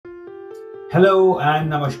Hello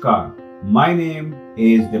and Namaskar. My name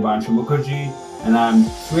is Devanshu Mukherjee and I'm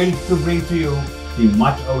thrilled to bring to you the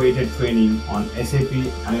much awaited training on SAP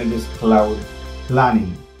Analytics Cloud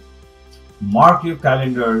Planning. Mark your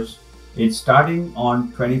calendars. It's starting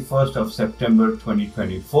on 21st of September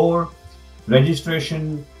 2024.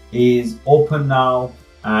 Registration is open now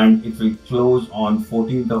and it will close on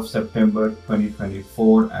 14th of September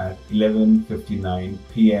 2024 at 11:59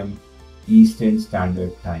 p.m. Eastern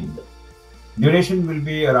Standard Time. Duration will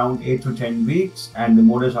be around 8 to 10 weeks and the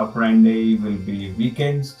modus operandi will be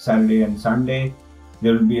weekends, Saturday and Sunday.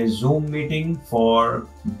 There will be a Zoom meeting for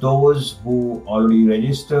those who already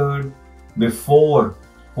registered before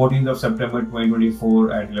 14th of September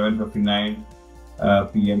 2024 at 11:59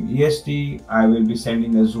 p.m. EST. I will be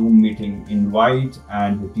sending a Zoom meeting invite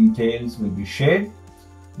and the details will be shared.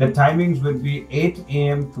 The timings will be 8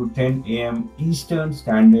 a.m. to 10 a.m. Eastern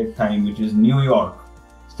Standard Time, which is New York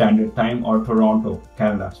Standard Time or Toronto,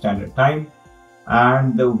 Canada Standard Time.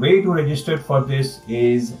 And the way to register for this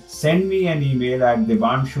is send me an email at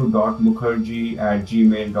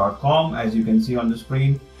devanshu.mukherjee@gmail.com, as you can see on the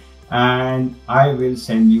screen, and I will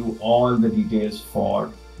send you all the details for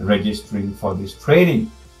registering for this training.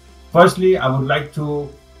 Firstly, I would like to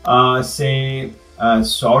say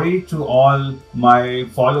sorry to all my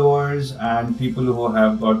followers and people who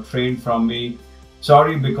have got trained from me.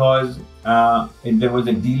 Sorry because there was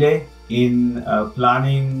a delay in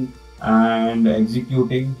planning and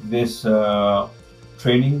executing this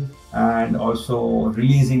training and also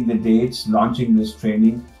releasing the dates, launching this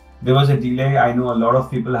training. There was a delay. I know a lot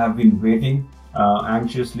of people have been waiting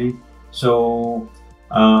anxiously. So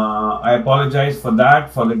I apologize for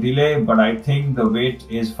that, for the delay, but I think the wait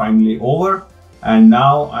is finally over. And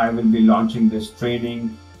now I will be launching this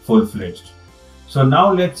training full-fledged. So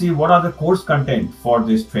now let's see what are the course content for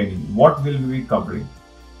this training. What will we be covering?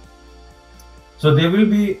 So there will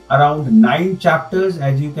be around 9 chapters,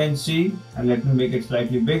 as you can see, and let me make it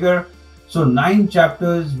slightly bigger. So 9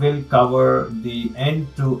 chapters will cover the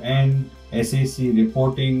end-to-end SAC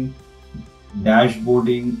reporting,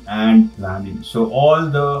 dashboarding and planning. So all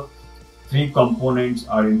the 3 components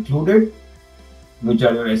are included, which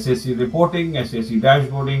are your SAC reporting, SAC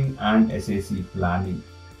dashboarding and SAC planning.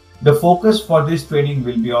 The focus for this training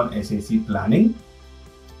will be on SAC planning.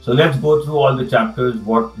 So let's go through all the chapters,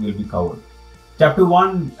 what will be covered. Chapter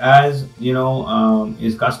 1, as you know,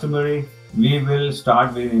 is customary. We will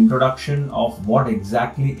start with an introduction of what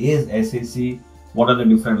exactly is SAC, what are the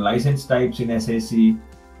different license types in SAC,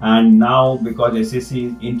 and now because SAC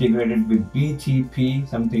is integrated with BTP,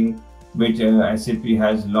 something which SAP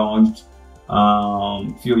has launched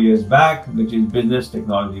few years back, which is Business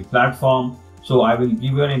Technology Platform. So I will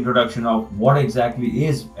give you an introduction of what exactly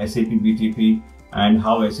is SAP BTP and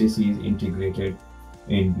how SAC is integrated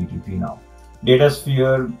in BTP now.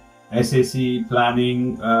 DataSphere, SAC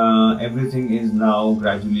planning, everything is now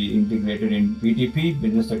gradually integrated in BTP,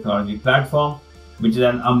 Business Technology Platform, which is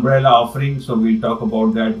an umbrella offering. So we'll talk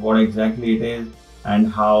about that, what exactly it is and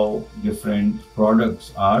how different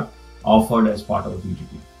products are offered as part of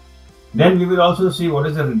BTP. Then we will also see what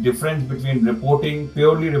is the difference between reporting,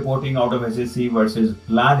 purely reporting out of SAC versus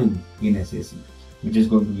planning in SAC, which is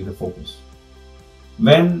going to be the focus.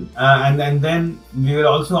 And then we will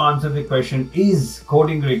also answer the question, is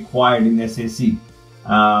coding required in SAC?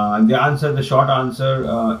 The short answer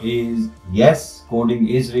is yes, coding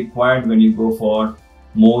is required when you go for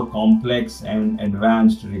more complex and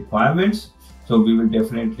advanced requirements. So we will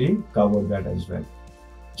definitely cover that as well.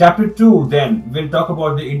 Chapter 2 then we'll talk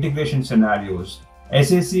about the integration scenarios.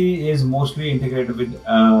 SAC is mostly integrated with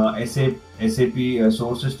SAP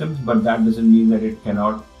source systems, but that doesn't mean that it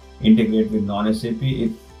cannot integrate with non-SAP.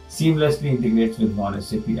 It seamlessly integrates with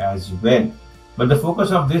non-SAP as well. But the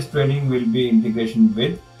focus of this training will be integration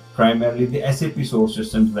with primarily the SAP source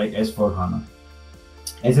systems like S/4HANA.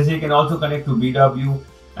 SAC can also connect to BW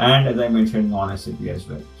and, as I mentioned, non-SAP as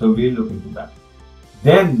well. So we'll look into that.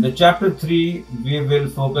 Then the chapter 3, we will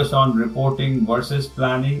focus on reporting versus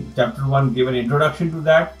planning. Chapter 1 gave an introduction to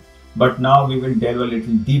that, but now we will delve a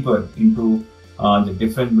little deeper into the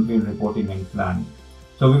difference between reporting and planning.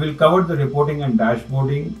 So we will cover the reporting and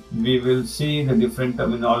dashboarding. We will see the different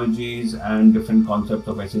terminologies and different concepts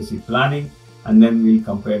of SAC planning, and then we'll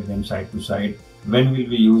compare them side to side. When will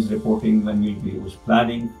we use reporting, when will we use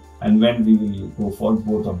planning, and when we will go for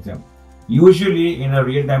both of them. Usually in a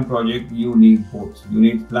real-time project, you need both. You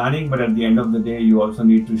need planning, but at the end of the day, you also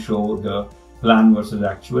need to show the plan versus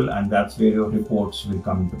actual, and that's where your reports will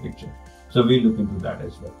come into picture. So we'll look into that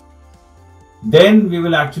as well. Then we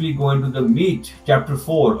will actually go into the meat, chapter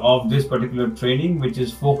 4 of this particular training, which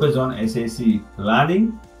is focused on SAC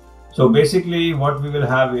planning. So basically what we will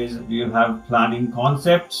have is, we will have planning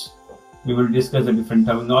concepts, we will discuss the different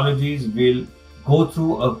terminologies, we'll go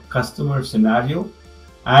through a customer scenario.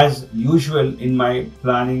 As usual in my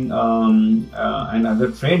planning and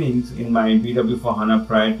other trainings, in my BW for HANA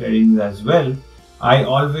prior trainings as well, I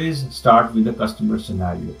always start with the customer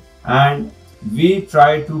scenario, and we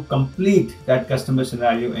try to complete that customer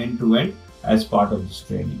scenario end to end as part of this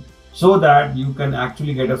training, so that you can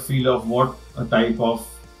actually get a feel of what a type of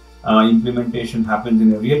implementation happens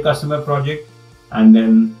in a real customer project, and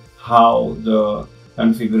then how the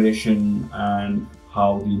configuration and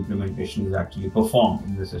how the implementation is actually performed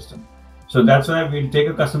in the system. So that's why we'll take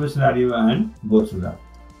a customer scenario and go through that.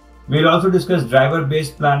 We'll also discuss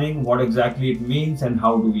driver-based planning, what exactly it means and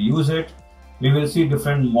how do we use it. We will see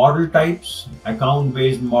different model types,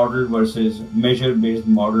 account-based model versus measure-based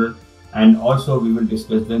model, and also we will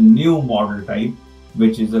discuss the new model type,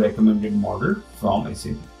 which is the recommended model from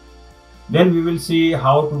SAP. Then we will see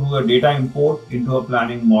how to do a data import into a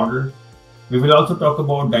planning model. We will also talk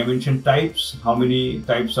about dimension types, how many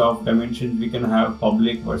types of dimensions we can have,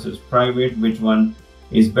 public versus private, which one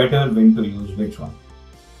is better, when to use which one.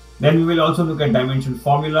 Then we will also look at dimension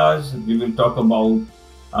formulas. We will talk about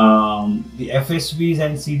the FSVs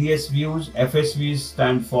and CDS views. FSVs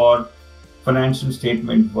stand for financial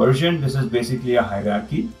statement version. This is basically a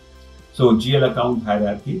hierarchy. So GL account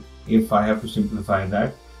hierarchy, if I have to simplify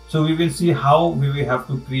that. So we will see how we will have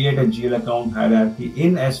to create a GL account hierarchy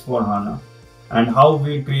in S4HANA, and how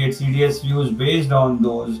we create CDS views based on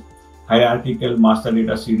those hierarchical master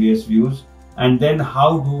data CDS views, and then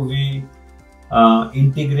how do we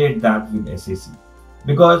integrate that with SAC.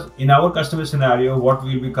 Because in our customer scenario, what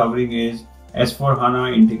we'll be covering is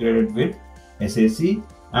S4HANA integrated with SAC,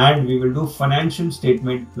 and we will do financial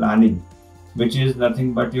statement planning, which is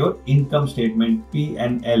nothing but your income statement,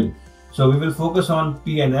 P&L. So we will focus on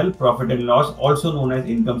P&L, profit and loss, also known as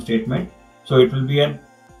income statement. So it will be a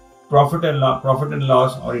profit and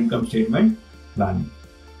loss or income statement planning.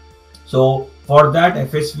 So for that,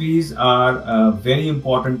 FSVs are a very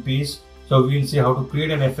important piece. So we'll see how to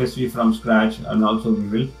create an FSV from scratch, and also we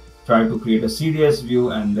will try to create a CDS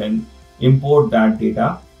view and then import that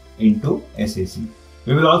data into SAC.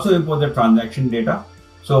 We will also import the transaction data.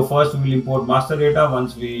 So first we will import master data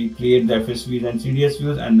once we create the FSVs and CDS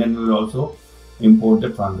views, and then we will also import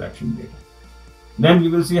the transaction data. Then we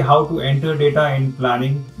will see how to enter data in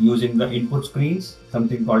planning using the input screens,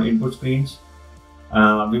 something called input screens.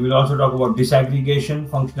 We will also talk about disaggregation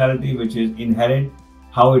functionality, which is inherent,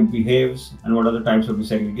 how it behaves, and what are the types of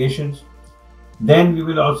disaggregations. Then we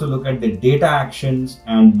will also look at the data actions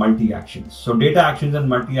and multi-actions. So data actions and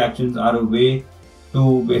multi-actions are a way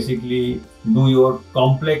to basically do your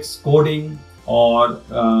complex coding or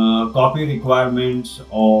copy requirements,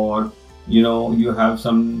 or you have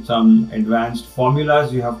some advanced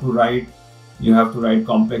formulas you have to write. You have to write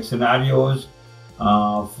complex scenarios,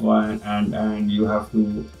 and you have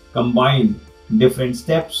to combine different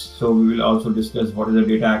steps. So we will also discuss what is a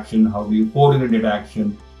data action, how do you code in a data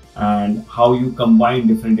action, and how you combine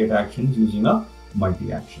different data actions using a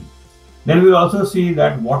multi-action. Then we will also see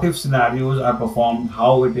that what if scenarios are performed,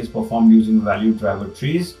 how it is performed using value driver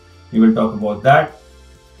trees. We will talk about that.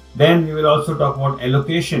 Then we will also talk about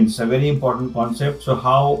allocations, a very important concept. So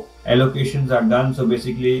how allocations are done. So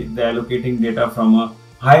basically they're allocating data from a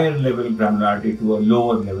higher level granularity to a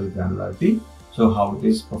lower level granularity. So how it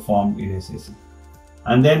is performed in SAC.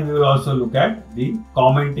 And then we will also look at the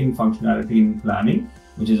commenting functionality in planning,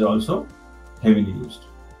 which is also heavily used.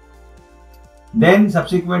 Then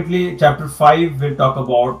subsequently, chapter 5 will talk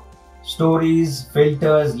about stories,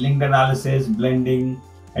 filters, linked analysis, blending,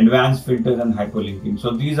 advanced filters, and hyperlinking.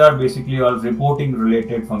 So these are basically all reporting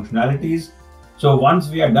related functionalities. So once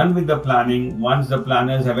we are done with the planning, once the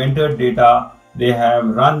planners have entered data, they have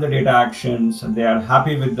run the data actions, they are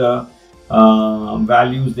happy with the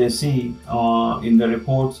values they see in the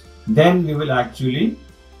reports, then we will actually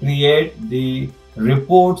create the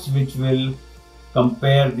reports which will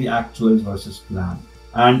compare the actuals versus plan.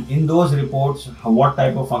 And in those reports, what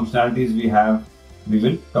type of functionalities we have, we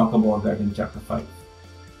will talk about that in chapter 5.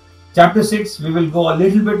 Chapter 6, we will go a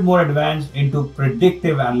little bit more advanced into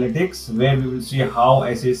predictive analytics, where we will see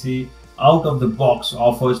how SAC out of the box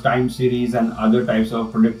offers time series and other types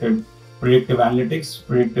of predictive analytics,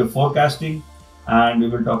 predictive forecasting, and we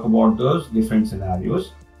will talk about those different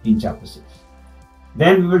scenarios in chapter 6.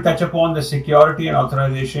 Then we will touch upon the security and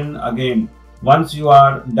authorization. Again, once you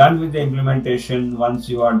are done with the implementation, once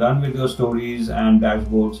you are done with your stories and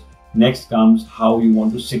dashboards, next comes how you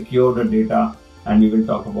want to secure the data, and we will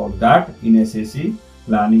talk about that in SAC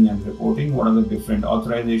planning and reporting. What are the different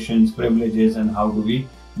authorizations, privileges, and how do we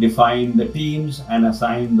define the teams and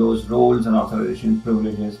assign those roles and authorization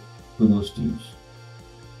privileges to those teams.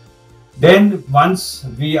 Then once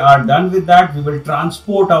we are done with that, we will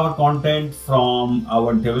transport our content from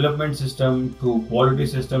our development system to quality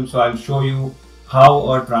system. So I'll show you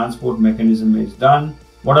how a transport mechanism is done.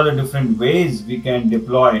 What are the different ways we can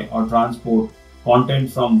deploy or transport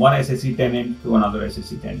content from one SAC tenant to another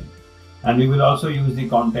SAC tenant. And we will also use the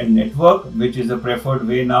content network, which is a preferred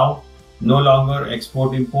way now. No longer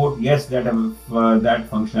export import. Yes, that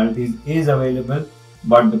functionality is available,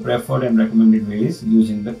 but the preferred and recommended way is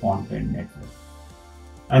using the content network.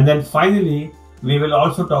 And then finally, we will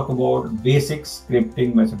also talk about basic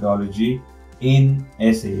scripting methodology in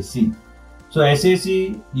SAC. So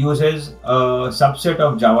SAC uses a subset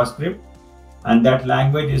of JavaScript, and that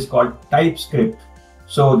language is called TypeScript.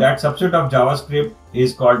 So that subset of JavaScript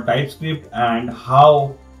is called TypeScript, and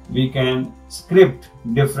how we can script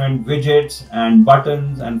different widgets and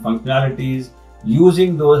buttons and functionalities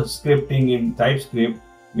using those scripting in TypeScript.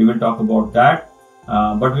 We will talk about that,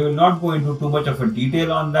 but we will not go into too much of a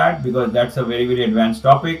detail on that because that's a very advanced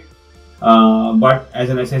topic. But as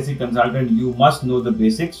an SAC consultant, you must know the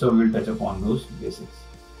basics, so we'll touch upon those basics.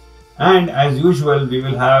 And as usual, we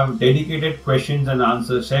will have dedicated questions and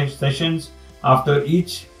answer sessions after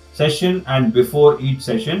each session, and before each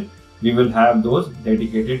session we will have those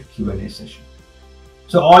dedicated Q&A sessions.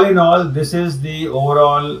 So all in all, this is the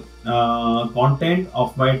overall content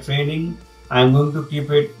of my training. I'm going to keep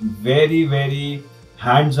it very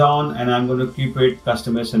hands-on, and I'm going to keep it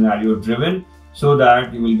customer scenario driven so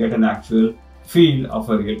that you will get an actual feel of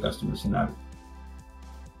a real customer scenario.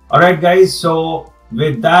 Alright guys, so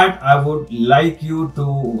with that, I would like you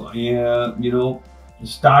to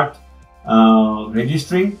start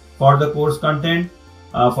registering for the course content,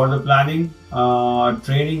 for the planning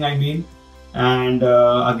training I mean. And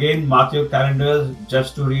again, mark your calendars.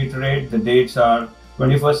 Just to reiterate, the dates are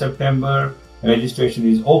 21st September, registration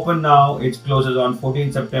is open now. It closes on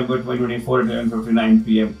 14th September 2024 at 11:59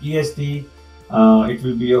 p.m. EST. It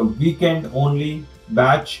will be a weekend only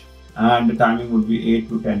batch, and the timing would be 8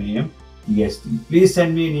 to 10 a.m. EST. Please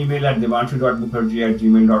send me an email at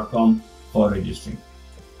devanshu.mukherjee@gmail.com for registering.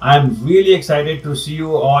 I am really excited to see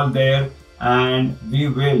you all there, and we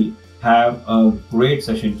will have a great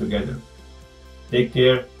session together. Take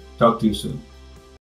care. Talk to you soon.